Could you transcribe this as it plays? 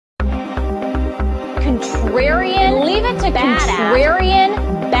contrarian, leave it to contrarian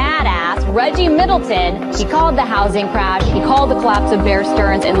badass Reggie Middleton. He called the housing crash. He called the collapse of Bear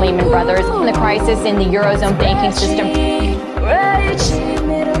Stearns and Lehman Brothers and the crisis in the Eurozone banking system. Reggie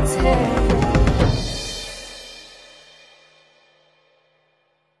Middleton.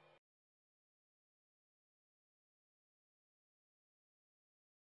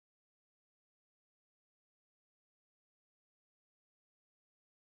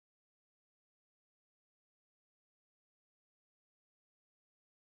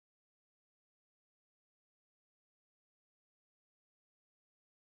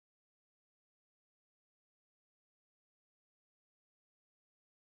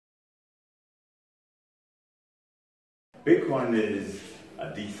 Bitcoin is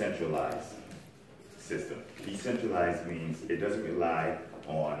a decentralized system. Decentralized means it doesn't rely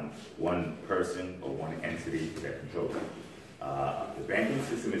on one person or one entity that controls it. The banking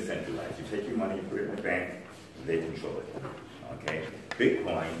system is centralized. You take your money, you put it in the bank, they control it. Okay?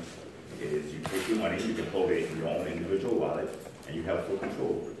 Bitcoin is you take your money, you can hold it in your own individual wallet, and you have full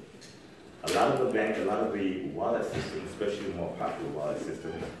control over it. A lot of the wallet systems, especially the more popular wallet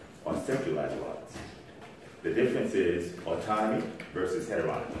systems, are centralized wallets. The difference is autonomy versus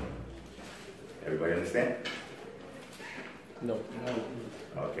heteronomy. Everybody understand? No.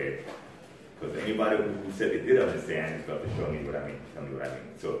 Okay. Because anybody who said they did understand is going to show me what I mean. Tell me what I mean.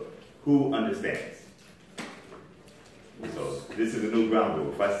 So, who understands? So, this is a new ground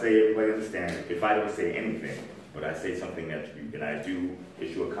rule. If I say everybody understands, if I don't say anything, but I say something that and I do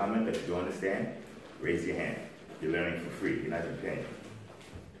issue a comment that you don't understand, raise your hand. You're learning for free. You're not even paying.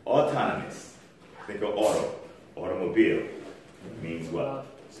 Autonomous. Think of auto. Automobile means what?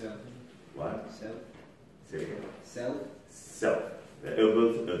 Self. What? Self. Say it again. Self. Self. The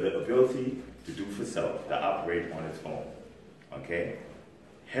ability to do for self, to operate on its own. Okay?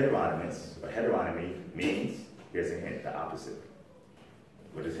 Heteronomous, or heteronomy means, here's a hint, the opposite.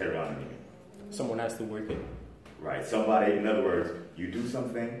 What does heteronomy mean? Someone has to work it. Right. Somebody, in other words, you do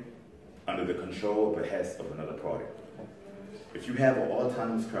something under the control or behest of another party. If you have an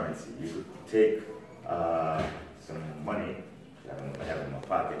autonomous currency, you could take some money, I don't know if I have it in my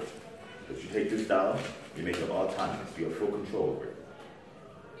pocket, but you take this dollar, you make it autonomous, you have full control over it.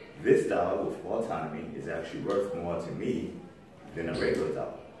 This dollar with autonomy is actually worth more to me than a regular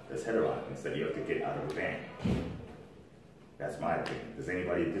dollar. That's heteronomous, that you have to get out of the bank. That's my opinion. Does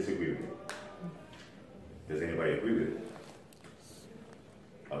anybody disagree with it? Does anybody agree with it?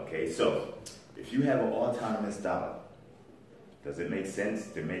 Okay, so if you have an autonomous dollar, does it make sense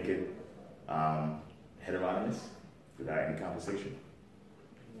to make it heteronomous without any conversation?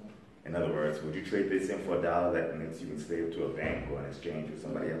 In other words, would you trade this in for a dollar that makes you enslaved to a bank or an exchange with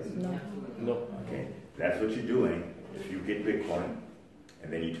somebody else? No. No. Okay, that's what you're doing if you get Bitcoin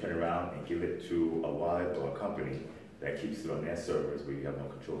and then you turn around and give it to a wallet or a company that keeps it on their servers where you have no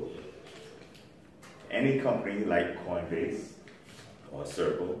control over it. Any company like Coinbase or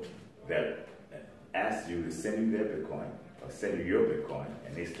Circle that asks you to send you their Bitcoin or send you your Bitcoin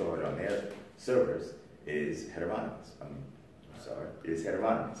and they store it on their servers is heteronomous. Is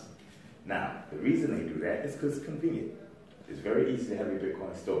heteronomous. Now, the reason they do that is because it's convenient. It's very easy to have your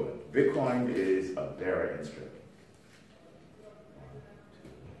Bitcoin stolen. Bitcoin is a bearer instrument. 1, 2,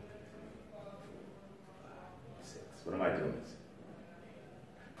 3, 4, 5, 6. What am I doing?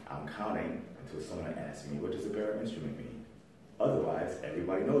 I'm counting until someone asks me, what does a bearer instrument mean? Otherwise,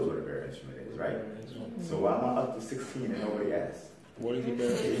 everybody knows what a bearer instrument is, right? So why am I up to 16 and nobody asks? What is a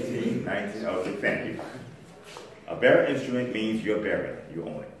bearer instrument? 18, 19, okay, thank you. A bearer instrument means you're bearing it, you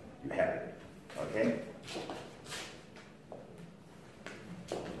own it, you have it, okay?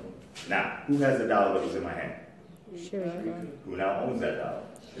 Now, who has the dollar that was in my hand? Sharika. Who now owns that dollar?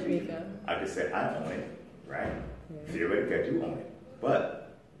 Sharika. I could say I own it, right? Yeah. Theoretically, I do own it,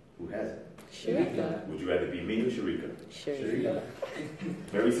 but who has it? Sharika. Would you rather be me or Sharika? Sharika.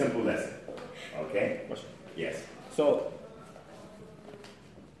 Very simple lesson, okay? Yes. So,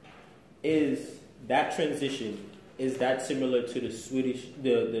 is that transition, is that similar to the Swedish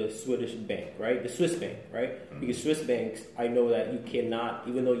bank, right? The Swiss bank, right? Mm-hmm. Because Swiss banks, I know that you cannot,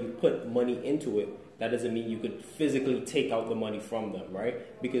 even though you put money into it, that doesn't mean you could physically take out the money from them,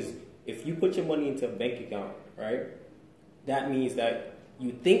 right? Because if you put your money into a bank account, right, that means that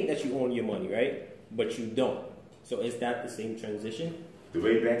you think that you own your money, right? But you don't. So is that the same transition? The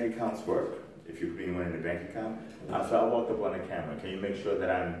way bank accounts work, if you're putting money in the bank account, so I walked up on the camera. Can you make sure that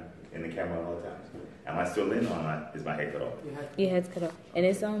I'm in the camera at all times? Am I still in or is my head cut off? Your head's cut off. And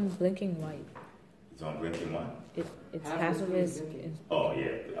it's on blinking white. It's on blinking white? It's half of it. Oh,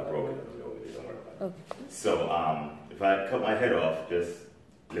 yeah. I broke it. Don't worry about it. Okay. So if I cut my head off, just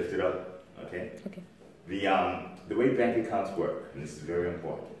lift it up, okay? Okay. The way bank accounts work, and this is very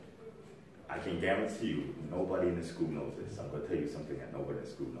important, I can guarantee you nobody in the school knows this. I'm going to tell you something that nobody in the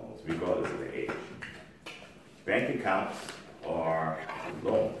school knows, regardless of their age. Bank accounts are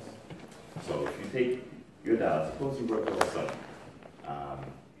loans. So if you take your dollars, suppose you work for someone,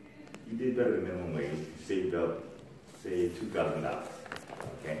 you did better than minimum wage, you saved up, say, $2,000,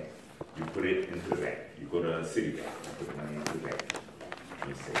 okay? You put it into the bank. You go to Citibank, you put the money into the bank.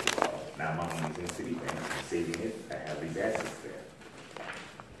 You say, well, now my money's in Citibank, I'm saving it, I have these assets there.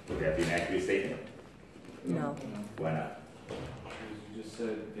 Would that be an accurate statement? No. Why not? You just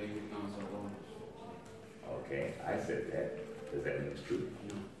said bank accounts are loans. Okay, I said that. Does that mean it's true?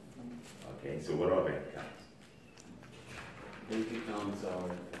 No. Okay, so what are bank accounts? Bank accounts are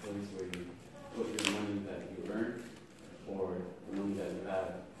a place where you put your money that you earn or the money that you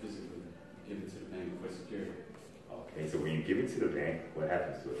have physically, give it to the bank for security. Okay, so when you give it to the bank, what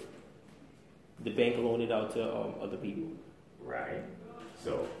happens to it? The bank loaned it out to other people. Right.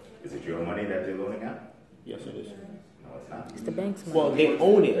 So, is it your money that they're loaning out? Yes, it is. No, it's not. It's the bank's money. Well, they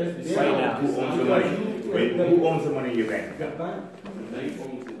own it right now. Who owns the money? Wait, who owns the money in your bank account? The bank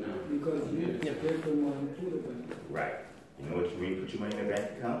owns it now. Because you give the money to the bank. Right. You know what you mean? Put your money in the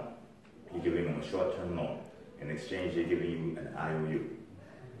bank account, you're giving them a short-term loan. In exchange, they're giving you an IOU.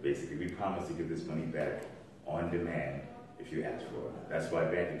 Basically, we promise to give this money back on demand if you ask for it. That's why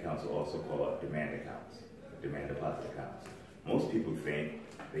bank accounts are also called demand accounts, demand deposit accounts. Most people think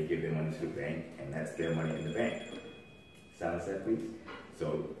they give their money to the bank and that's their money in the bank. Silence that, please.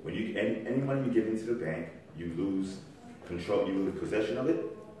 So when you any money you give into the bank, you lose control, you lose possession of it,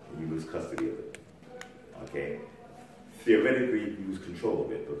 and you lose custody of it. Okay? Theoretically, you lose control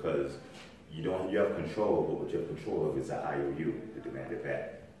of it because you have control, but what you have control of is the IOU, the demand it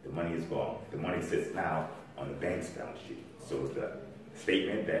back. The money is gone. The money sits now on the bank's balance sheet. So the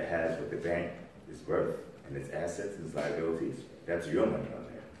statement that has what the bank is worth and its assets and its liabilities, that's your money on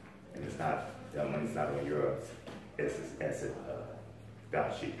there. And it's not, that money's not on your asset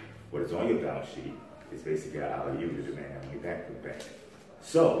balance sheet. What is on your balance sheet is basically an IOU to demand that money back from the bank.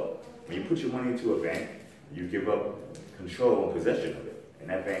 So when you put your money into a bank, you give up control and possession of it. And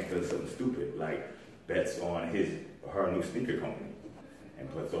that bank does something stupid, like bets on his or her new sneaker company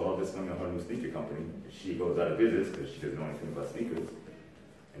and puts all this money on her new sneaker company. She goes out of business because she doesn't know anything about sneakers,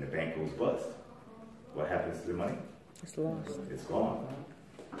 and the bank goes bust. What happens to the money? It's lost. It's gone.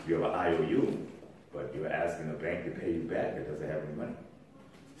 You have an IOU, but you're asking the bank to pay you back that doesn't have any money.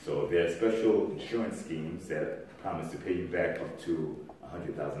 So there are special insurance schemes that promise to pay you back up to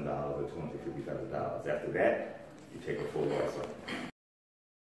 $100,000 or $250,000. After that, you take a full loss on it.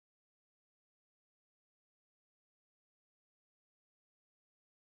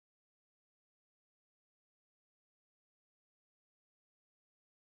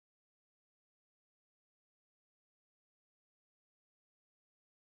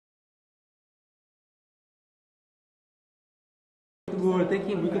 We were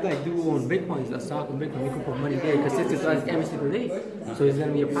thinking we could like do on Bitcoins, a stock on Bitcoin. We could put money there because it's us every single day. So it's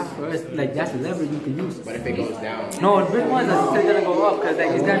gonna be a profit for us. Like that's the leverage you can use. But if it goes down, No, Bitcoins are still gonna go up because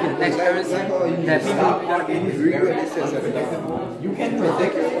like it's gonna be the next currency that people are gonna be using. you can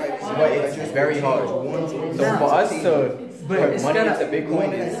predict it, but it's very hard. So for us to put money into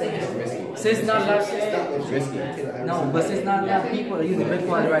Bitcoin is risky. Since not enough, It's risky. no, but since not enough people are using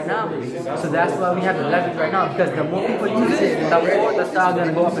Bitcoin right now, so that's why we have the leverage right now. Because the more people use it, the more the stock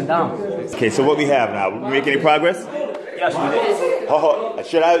gonna go up and down. Okay, so what we have now, we make any progress? Yes, we did.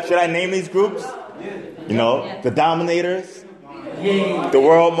 Should I name these groups? You know, the Dominators, the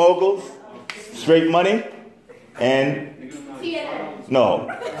World Moguls, Straight Money, and no,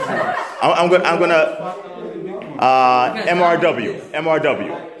 I'm gonna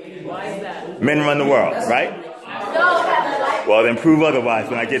MRW. Men run the world, right? Well, then prove otherwise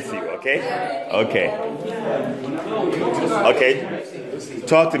when I get to you, okay? Okay.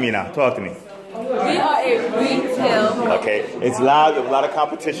 Talk to me now. Talk to me. We are a retail. Okay. It's loud. There's a lot of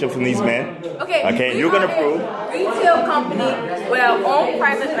competition from these men. Okay. You're gonna prove. Retail company with our own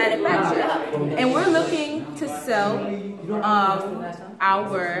private manufacturer, and we're looking to sell our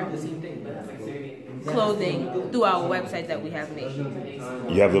clothing through our website that we have made.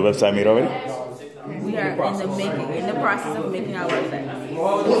 You have the website made already? We are in the process of making our website.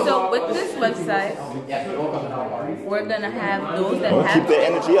 So with this website, we're gonna have those that Well, have keep the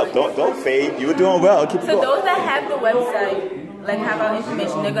energy up. Don't fade. You were doing well. Keep it So going. those that have the website, like have our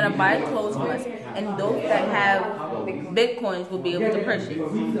information, they're gonna buy clothes from us, and those that have Bitcoins will be able to purchase.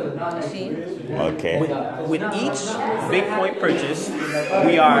 See? Okay. With each Bitcoin purchase,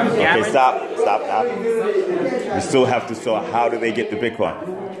 we are Okay. guaranteed. Stop now. We still have to. So how do they get the Bitcoin?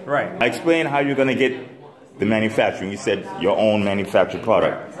 Right. Explain how you're gonna get the manufacturing. You said your own manufactured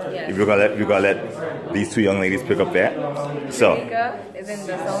product. Yes. If you're gonna let these two young ladies pick up that. So Sharika is in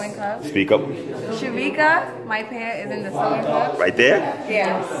the sewing cup. speak up. Sharika, my parent, is in the sewing cup. Right there.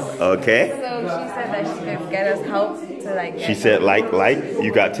 Yes. Okay. So she said that she could get us help to like. She said like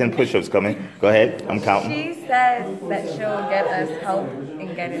you got 10 push-ups coming. Go ahead. I'm counting. She said that she'll get us help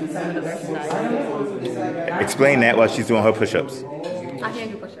in getting some of the merchandise. Explain that while she's doing her push-ups. I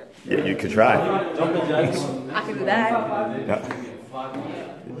can't do push-ups. Yeah, you could try. I can do that. No,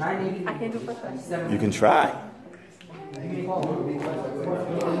 I can't do push-ups. you can try.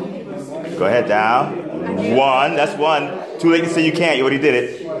 Go ahead, down. 1, that's 1. Too late to say you can't. You already did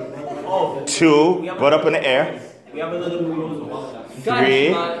it. 2, butt up in the air.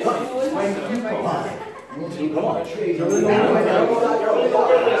 3.